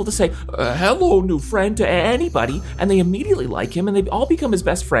being able to say, hello, new friend, to anybody, and they immediately like him, and they all become his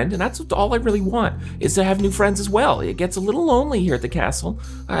best friend, and that's all I really want, is to have new friends as well. It gets a little lonely here at the castle,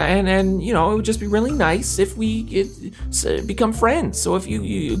 and it would just be really nice if we become friends. So if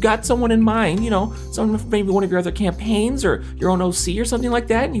you got someone in mind, someone from maybe one of your other campaigns, or your own OC or something like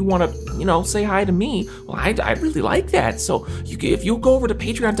that, and you want to, say hi to me, well, I really like that. So if you go over to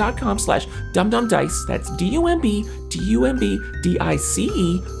patreon.com/dumdumdice, that's DUMBDICE,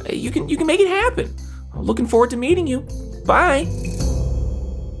 you can make it happen. I'm looking forward to meeting you. Bye.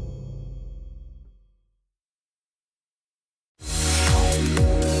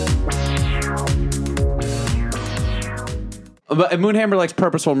 But Moonhammer likes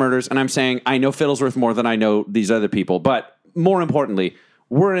purposeful murders, and I'm saying I know Fiddlesworth more than I know these other people. But more importantly,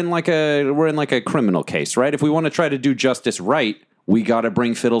 we're in like a criminal case, right? If we want to try to do justice right, we got to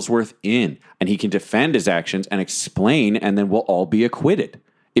bring Fiddlesworth in, and he can defend his actions and explain, and then we'll all be acquitted.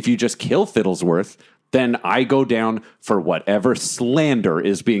 If you just kill Fiddlesworth, then I go down for whatever slander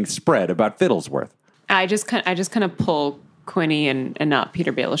is being spread about Fiddlesworth. I just kind of pull Quinny and not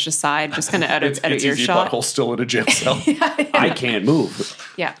Peter Baelish aside, just kind of out of It's easy. earshot. Butthole's still in a jail cell. I can't move.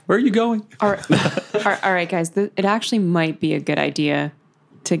 Yeah. Where are you going? All right, guys. It actually might be a good idea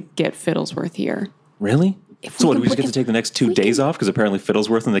to get Fiddlesworth here. Really? If So we what, can we just put- get to take the next 2 days off because apparently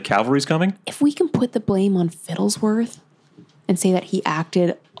Fiddlesworth and the cavalry's coming? If we can put the blame on Fiddlesworth and say that he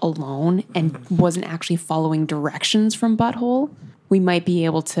acted alone and wasn't actually following directions from Butthole, we might be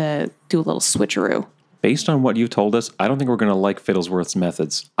able to do a little switcheroo. Based on what you've told us, I don't think we're going to like Fiddlesworth's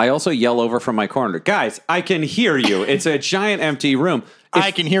methods. I also yell over from my corner, guys, I can hear you. It's a giant empty room. I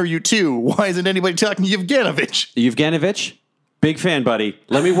can hear you too. Why isn't anybody talking to Yevgenovich? Yevgenovich, big fan, buddy.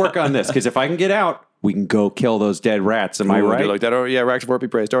 Let me work on this, because if I can get out, we can go kill those dead rats. Am I right? Like that? Oh yeah, Raxavort be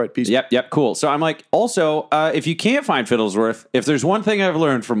praised. All right, peace. Yep, cool. So I'm like, also, if you can't find Fiddlesworth, if there's one thing I've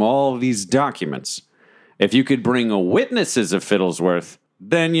learned from all of these documents, if you could bring witnesses of Fiddlesworth,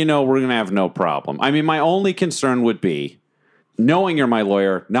 then we're going to have no problem. I mean, my only concern would be, knowing you're my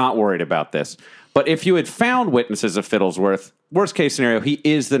lawyer, not worried about this. But if you had found witnesses of Fiddlesworth, worst case scenario, he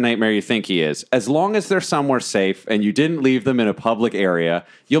is the nightmare you think he is. As long as they're somewhere safe and you didn't leave them in a public area,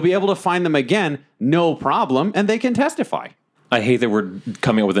 you'll be able to find them again, no problem, and they can testify. I hate that we're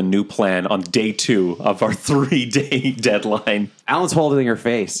coming up with a new plan on day 2 of our 3-day deadline. Alan's holding her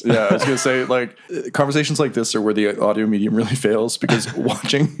face. Yeah, I was gonna say, like, conversations like this are where the audio medium really fails, because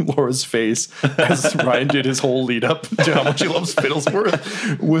watching Laura's face as Ryan did his whole lead up to how much he loves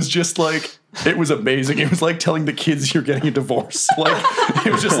Fiddlesworth was just like, it was amazing. It was like telling the kids you're getting a divorce. Like,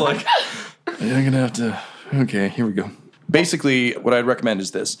 it was just like, I'm gonna have to. Okay, here we go. Basically, what I'd recommend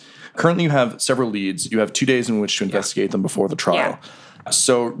is this. Currently, you have several leads. You have 2 days in which to investigate them before the trial.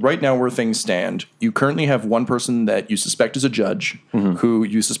 So right now, where things stand, you currently have one person that you suspect is a judge, who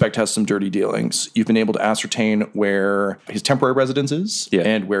you suspect has some dirty dealings. You've been able to ascertain where his temporary residence is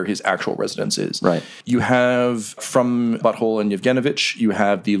and where his actual residence is. Right. You have, from Butthole and Yevgenovich, you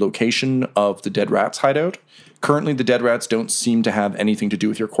have the location of the Dead Rats hideout. Currently, the Dead Rats don't seem to have anything to do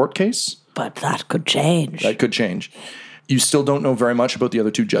with your court case. But that could change. That could change. You still don't know very much about the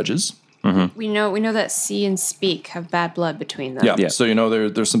other 2 judges. We know that See and Speak have bad blood between them. Yeah. So you know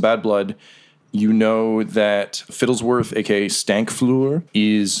there's some bad blood. You know that Fiddlesworth, aka Stankfleur,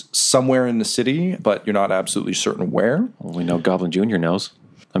 is somewhere in the city, but you're not absolutely certain where. Well, we know Goblin Jr. knows.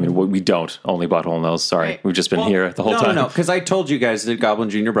 I mean, we don't. Only Butthole knows. Sorry. Right. We've just been here the whole time. No, because I told you guys that Goblin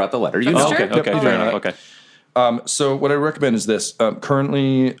Jr. brought the letter. You know. Sure. Okay, fair enough. Okay. So what I recommend is this.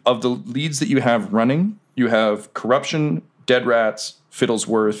 Currently, of the leads that you have running, you have Corruption, Dead Rats,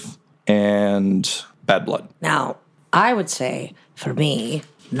 Fiddlesworth, and Bad Blood. Now, I would say, for me,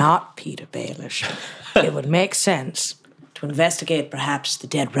 not Peter Baelish, it would make sense to investigate perhaps the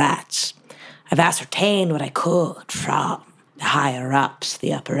Dead Rats. I've ascertained what I could from the higher-ups,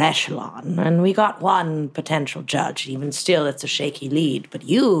 the upper echelon, and we got one potential judge. Even still, it's a shaky lead, but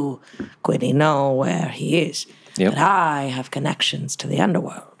you, Quinny, know where he is. Yep. But I have connections to the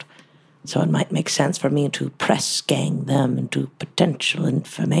underworld. So it might make sense for me to press gang them into potential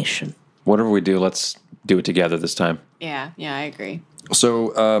information. Whatever we do, let's do it together this time. Yeah, I agree.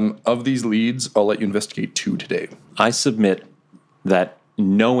 So of these leads, I'll let you investigate 2 today. I submit that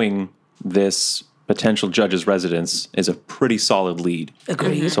knowing this potential judge's residence is a pretty solid lead.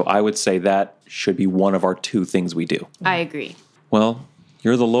 Agreed. So I would say that should be one of our 2 things we do. I agree. Well,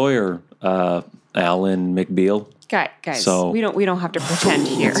 you're the lawyer, Alan McBeal. Guys, So- we don't have to pretend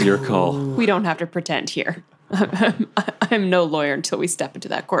here. It's your call. We don't have to pretend here. I'm no lawyer until we step into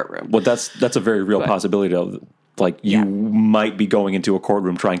that courtroom. Well, that's a very real possibility. Of, like, you might be going into a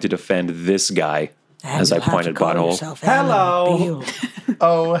courtroom trying to defend this guy, And as I you'll have pointed to call Butthole. yourself Alan McBeal.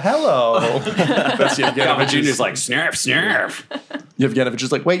 Oh, hello. That's Goblin Yevgenovich. Jr.'s like, snarf. Yevgenovich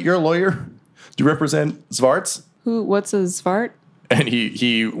is like, wait, you're a lawyer? Do you represent Zvarts? What's a Zvart? And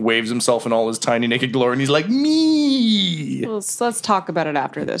he waves himself in all his tiny naked glory, and he's like, me. Let's talk about it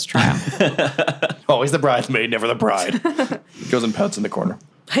after this trial. Always the bridesmaid, never the bride. He goes and pouts in the corner.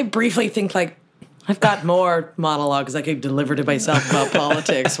 I briefly think, like, I've got more monologues I could deliver to myself about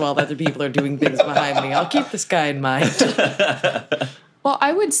politics while other people are doing things behind me. I'll keep this guy in mind. Well,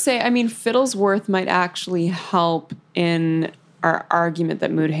 I would say, Fiddlesworth might actually help in our argument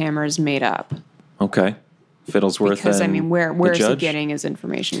that Moodhammer's made up. Okay. Fiddlesworth Because, and where the is he judge? getting his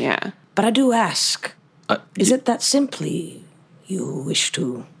information? Yeah. But I do ask, is y- it that simply you wish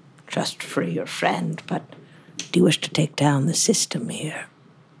to just free your friend, but do you wish to take down the system here?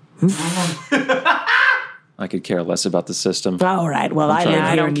 I could care less about the system. All right. Well, I live I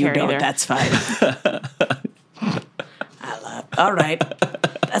here don't and you care don't. either. That's fine. All right.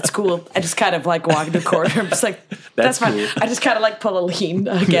 That's cool. I just kind of like walk in the corner. I'm just like, that's fine. cool. I just kind of like pull a lean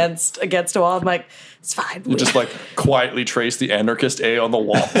against a wall. I'm like, it's fine. You just like quietly trace the anarchist A on the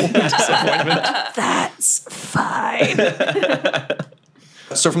wall. Disappointment. That's fine.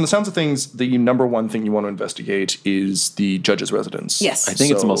 So from the sounds of things, the number one thing you want to investigate is the judge's residence. Yes. I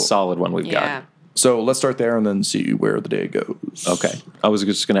think it's the So- most solid one we've Yeah. got. So let's start there and then see where the day goes. Okay. I was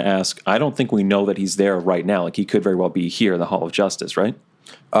just going to ask, I don't think we know that he's there right now. Like, he could very well be here in the Hall of Justice, right?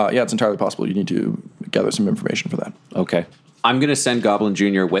 Yeah, it's entirely possible. You need to gather some information for that. Okay. I'm going to send Goblin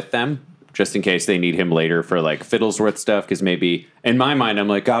Jr. with them just in case they need him later for like Fiddlesworth stuff. Because maybe in my mind, I'm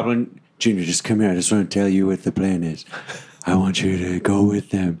like, Goblin Jr., just come here. I just want to tell you what the plan is. I want you to go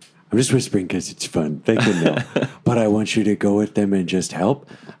with them. I'm just whispering because it's fun. They can know. But I want you to go with them and just help.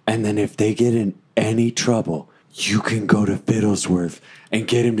 And then if they get in any trouble, you can go to Fiddlesworth and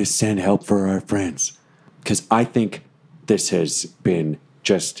get him to send help for our friends. Because I think this has been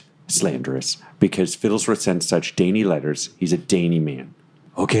just slanderous. Because Fiddlesworth sends such dainty letters. He's a dainty man.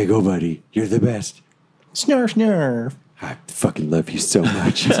 Okay, go, buddy. You're the best. Snurf, snurf. I fucking love you so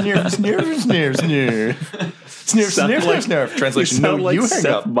much. Snurf, snurf, snurf, snurf. Snurf, Sound snurf, like- snurf. Translation, You no, sound like you hang Seth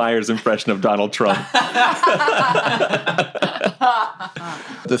up. Meyers' impression of Donald Trump.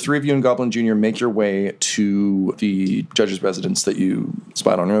 The three of you and Goblin Jr. make your way to the judge's residence that you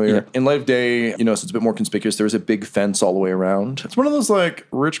spied on earlier. Yeah. In light of day, you notice it's a bit more conspicuous. There's a big fence all the way around. It's one of those like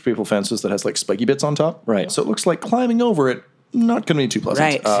rich people fences that has like spiky bits on top. Right. So it looks like climbing over it, not going to be too pleasant.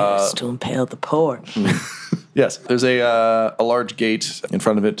 Right. Just to impale the poor. Yes, there's a large gate in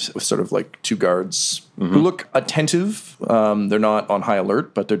front of it with sort of like two guards who look attentive. They're not on high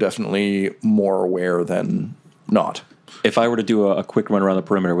alert, but they're definitely more aware than not. If I were to do a quick run around the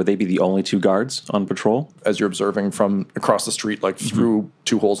perimeter, would they be the only two guards on patrol? As you're observing from across the street, like through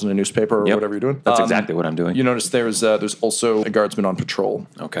two holes in a newspaper or Yep. whatever you're doing. That's exactly what I'm doing. You notice there's also a guardsman on patrol.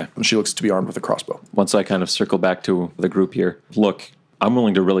 Okay. And she looks to be armed with a crossbow. Once I kind of circle back to the group here, look, I'm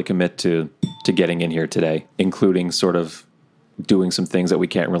willing to really commit to getting in here today, including sort of doing some things that we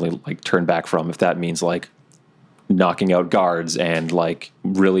can't really like turn back from, if that means like knocking out guards and like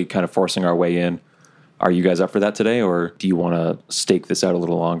really kind of forcing our way in. Are you guys up for that today, or do you want to stake this out a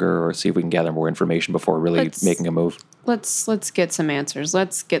little longer or see if we can gather more information before really Let's- making a move? Let's get some answers.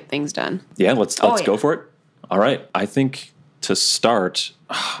 Let's get things done. Yeah, let's yeah. go for it. All right. I think to start,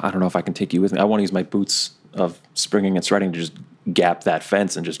 I don't know if I can take you with me. I want to use my boots of springing and striding to just gap that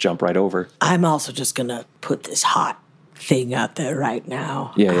fence and just jump right over. I'm also just gonna put this hot thing out there right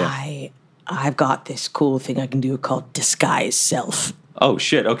now. Yeah. I've got this cool thing I can do called disguise self. Oh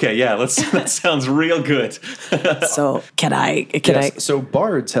shit! Okay, yeah, that sounds real good. So can I? So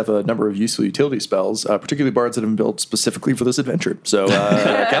bards have a number of useful utility spells, particularly bards that have been built specifically for this adventure. So,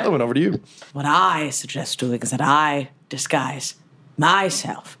 Kathleen, over to you. What I suggest doing is that I disguise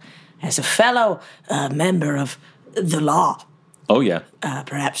myself as a fellow member of the law. Oh yeah,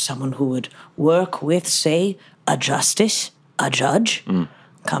 Perhaps someone who would work with, say, a justice, a judge,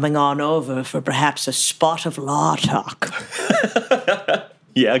 coming on over for perhaps a spot of law talk.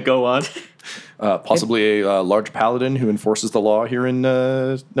 yeah. Go on. Possibly a large paladin who enforces the law here in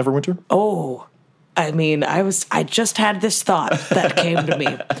Neverwinter. Oh, I mean, I just had this thought that came to me.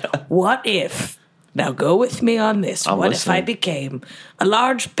 What if, now go with me on this, I'm what if I listening. became a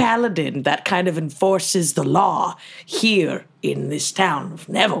large paladin that kind of enforces the law here in this town of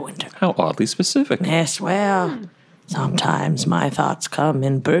Neverwinter? How oddly specific. Yes, well, sometimes my thoughts come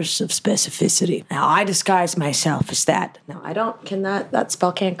in bursts of specificity. Now, I disguise myself as that. Now, that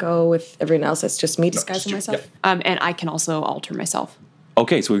spell can't go with everyone else. It's just me disguising myself. And I can also alter myself.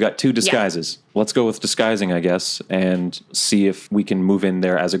 Okay, so we've got two disguises. Let's go with disguising, I guess, and see if we can move in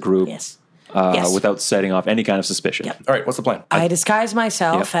there as a group Yes. Yes. without setting off any kind of suspicion. Yep. All right, what's the plan? I disguise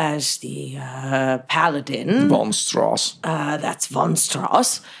myself Yep. as the paladin. Von Strauss. That's Von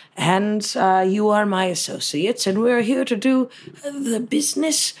Strauss. And you are my associates, and we're here to do the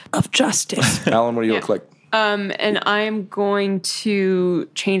business of justice. Alan, what do you look like? And I'm going to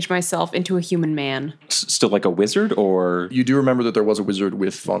change myself into a human man. Still like a wizard, or You do remember that there was a wizard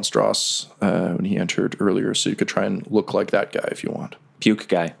with Von Strauss when he entered earlier, so you could try and look like that guy if you want. puke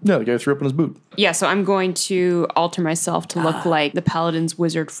guy? Yeah, the guy who threw up in his boot. Yeah, so I'm going to alter myself to look like the paladin's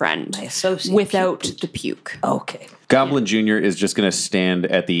wizard friend. My associate without puke. the puke. Okay. Goblin Jr. is just going to stand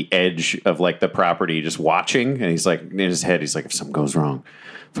at the edge of like the property just watching. And he's like, in his head, he's like, if something goes wrong,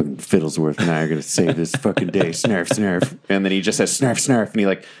 fucking Fiddlesworth and I are going to save this fucking day. Snarf, snarf. And then he just says, snarf, snarf. And he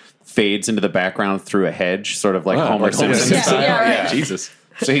like fades into the background through a hedge, sort of like Homer like Homer Simpson Simpson. style. Yeah, right. Jesus.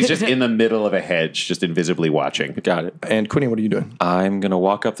 So he's just in the middle of a hedge, just invisibly watching. Got it. And Quinny, what are you doing? I'm going to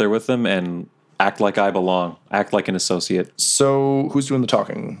walk up there with them and act like I belong. Act like an associate. So who's doing the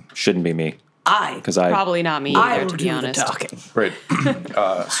talking? Shouldn't be me. Because Probably not me I either, will to do be honest. the talking. Right.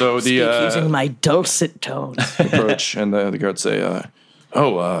 So Speak the using my dulcet tones. approach and the guards say,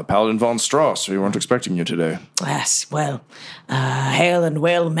 Paladin von Strauss, we weren't expecting you today. Yes, well, hail and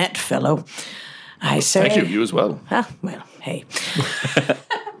well met, fellow. I say. Thank you, you as well. Well, hey.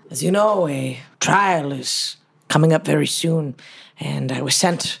 As you know, a trial is coming up very soon, and I was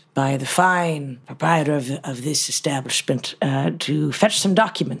sent by the fine proprietor of this establishment to fetch some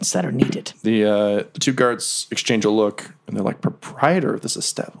documents that are needed. The two guards exchange a look, and they're like, proprietor of this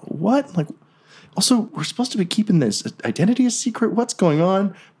establishment? What? Like, also, we're supposed to be keeping this identity a secret? What's going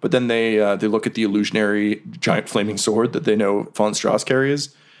on? But then they look at the illusionary giant flaming sword that they know von Strauss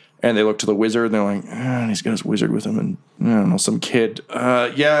carries, and they look to the wizard, and they're like, and he's got his wizard with him, and I don't know, some kid.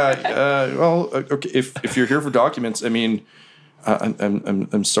 Okay, if you're here for documents, I mean,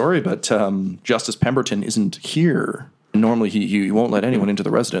 I'm sorry, but Justice Pemberton isn't here. Normally, he won't let anyone into the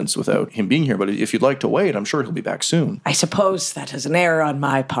residence without him being here, but if you'd like to wait, I'm sure he'll be back soon. I suppose that is an error on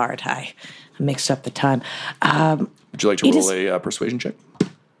my part. I mixed up the time. Would you like to roll a persuasion check?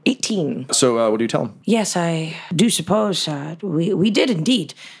 18. So what do you tell him? Yes, I do suppose we did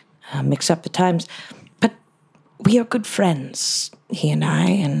indeed mix up the times. But we are good friends, he and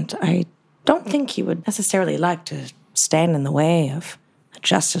I don't think he would necessarily like to stand in the way of the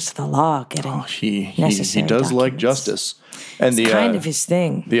justice of the law getting He necessary does like documents. justice. And It's kind of his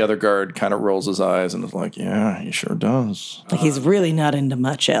thing. The other guard kind of rolls his eyes and is like, yeah, he sure does. Like he's really not into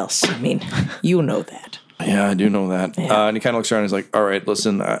much else. I mean, you know that. Yeah, I do know that. Yeah. And he kind of looks around and he's like, all right,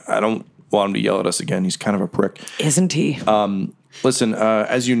 listen, I don't want him to yell at us again. He's kind of a prick. Isn't he? Listen,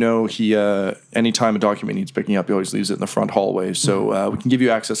 as you know, he anytime a document needs picking up, he always leaves it in the front hallway. So we can give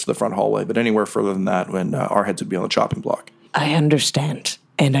you access to the front hallway, but anywhere further than that, when our heads would be on the chopping block. I understand.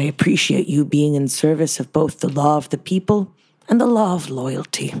 And I appreciate you being in service of both the law of the people and the law of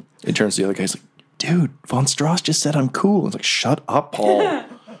loyalty. He turns to the other guy. He's like, dude, von Strauss just said I'm cool. It's like, shut up, Paul.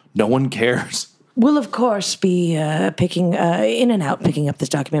 No one cares. We'll, of course, be picking up this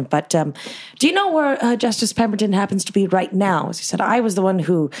document. But do you know where Justice Pemberton happens to be right now? As I said, I was the one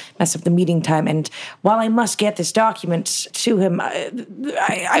who messed up the meeting time. And while I must get this document to him,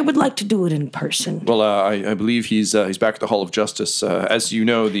 I would like to do it in person. Well, I believe he's back at the Hall of Justice. As you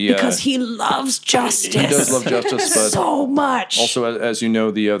know, because he loves justice. He does love justice, but so much. Also, as you know,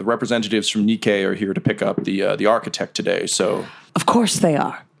 the representatives from Nikkei are here to pick up the architect today. So, of course they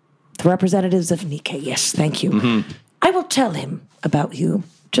are. The representatives of Nikkei. Yes, thank you. Mm-hmm. I will tell him about you,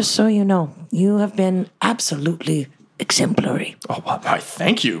 just so you know. You have been absolutely exemplary. Oh, well,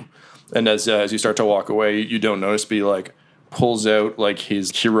 thank you. And as you start to walk away, you don't notice, but he like pulls out like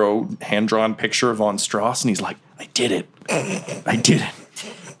his hero hand-drawn picture of von Strauss, and he's like, I did it. I did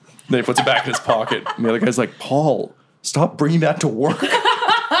it. Then he puts it back in his pocket. And the other guy's like, Paul, stop bringing that to work.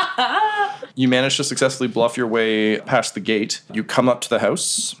 You manage to successfully bluff your way past the gate. You come up to the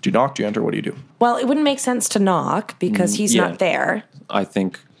house. Do you knock? Do you enter? What do you do? Well, it wouldn't make sense to knock because he's not there. I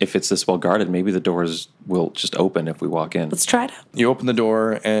think if it's this well guarded, maybe the doors will just open if we walk in. Let's try it out. You open the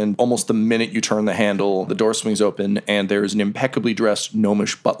door, and almost the minute you turn the handle, the door swings open, and there's an impeccably dressed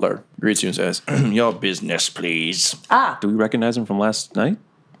gnomish butler. Greets you and says, your business, please. Do we recognize him from last night?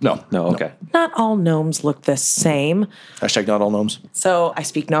 No. No, okay. Not all gnomes look the same. Hashtag not all gnomes. So I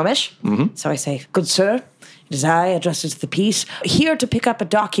speak gnomish. Mm-hmm. So I say, good sir, it is I, a justice of the peace, here to pick up a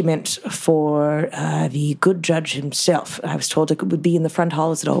document for the good judge himself. I was told it would be in the front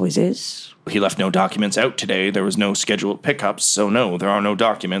hall as it always is. He left no documents out today. There was no scheduled pickups, so no, there are no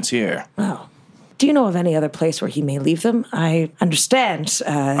documents here. Well, do you know of any other place where he may leave them? I understand.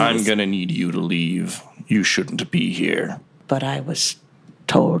 I'm going to need you to leave. You shouldn't be here. But I was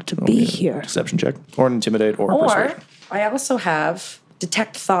told to be here. Deception check. Or intimidate or persuasion. I also have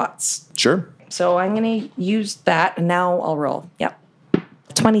detect thoughts. Sure. So I'm going to use that, and now I'll roll. Yep.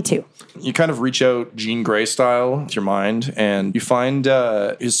 22. You kind of reach out Jean Grey style with your mind, and you find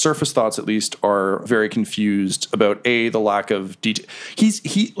his surface thoughts, at least, are very confused about the lack of detail.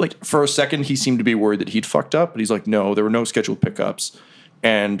 He like for a second he seemed to be worried that he'd fucked up, but he's like, no, there were no scheduled pickups,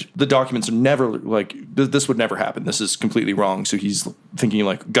 and the documents are never like this would never happen. This is completely wrong. So he's thinking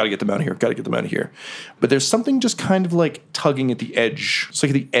like, got to get them out of here, got to get them out of here. But there's something just kind of like tugging at the edge. It's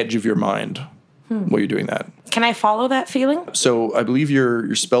like at the edge of your mind. While you're doing that. Can I follow that feeling? So I believe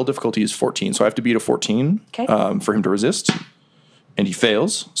your spell difficulty is 14, so I have to beat a 14 for him to resist. And he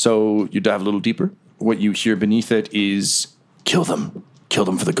fails, so you dive a little deeper. What you hear beneath it is, kill them. Kill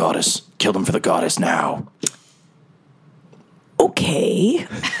them for the goddess. Kill them for the goddess now. Okay. Okay.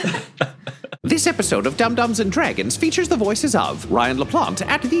 This episode of Dum Dums and Dragons features the voices of Ryan LaPlante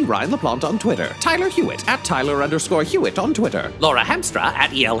at the Ryan LaPlante on Twitter, Tyler Hewitt at Tyler_Hewitt on Twitter, Laura Hamstra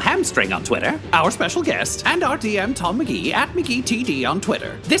at EL Hamstring on Twitter, our special guest, and our DM Tom McGee at McGeeTD on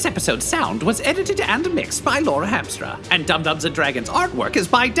Twitter. This episode's sound was edited and mixed by Laura Hamstra, and Dum Dums and Dragons artwork is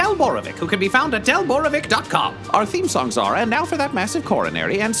by Del Borovic, who can be found at delborovic.com. Our theme songs are And Now for That Massive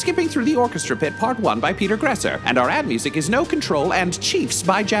Coronary and Skipping Through the Orchestra Pit Part 1 by Peter Gresser, and our ad music is No Control and Chiefs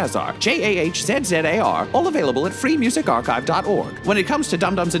by Jazzar, JAHZZAR, all available at freemusicarchive.org. When it comes to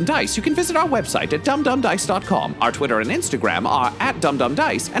Dum Dums and Dice, you can visit our website at dumdumdice.com. Our Twitter and Instagram are at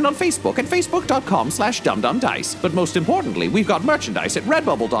dumdumdice, and on Facebook at facebook.com/dumdumdice. But most importantly, we've got merchandise at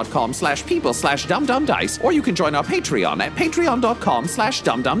redbubble.com/people/dumdumdice, or you can join our Patreon at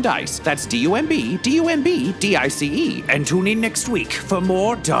patreon.com/dumdumdice. That's DUMBDUMBDICE. And tune in next week for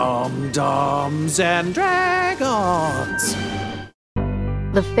more Dum Dums and Dragons.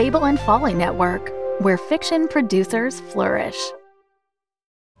 The Fable and Folly Network, where fiction producers flourish.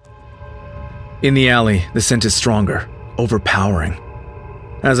 In the alley, the scent is stronger, overpowering.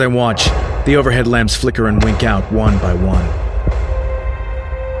 As I watch, the overhead lamps flicker and wink out one by one.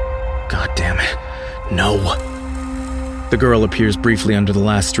 God damn it. No. The girl appears briefly under the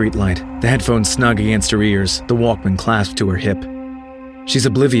last streetlight, the headphones snug against her ears, the Walkman clasped to her hip. She's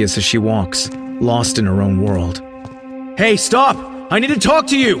oblivious as she walks, lost in her own world. Hey, stop! I need to talk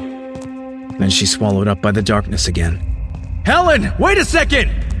to you! Then she's swallowed up by the darkness again. Helen, wait a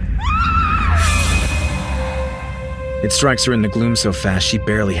second! It strikes her in the gloom so fast she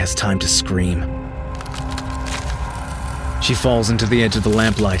barely has time to scream. She falls into the edge of the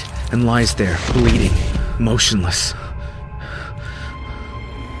lamplight and lies there, bleeding, motionless.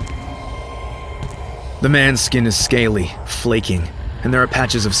 The man's skin is scaly, flaking, and there are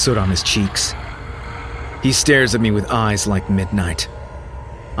patches of soot on his cheeks. He stares at me with eyes like midnight.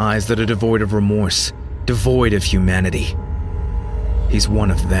 Eyes that are devoid of remorse, devoid of humanity. He's one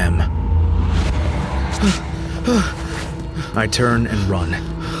of them. I turn and run,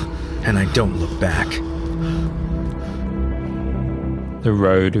 and I don't look back. The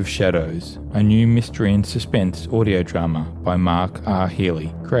Road of Shadows, a new mystery and suspense audio drama by Mark R.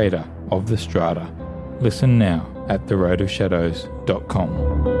 Healy, creator of The Strata. Listen now at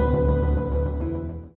theroadofshadows.com.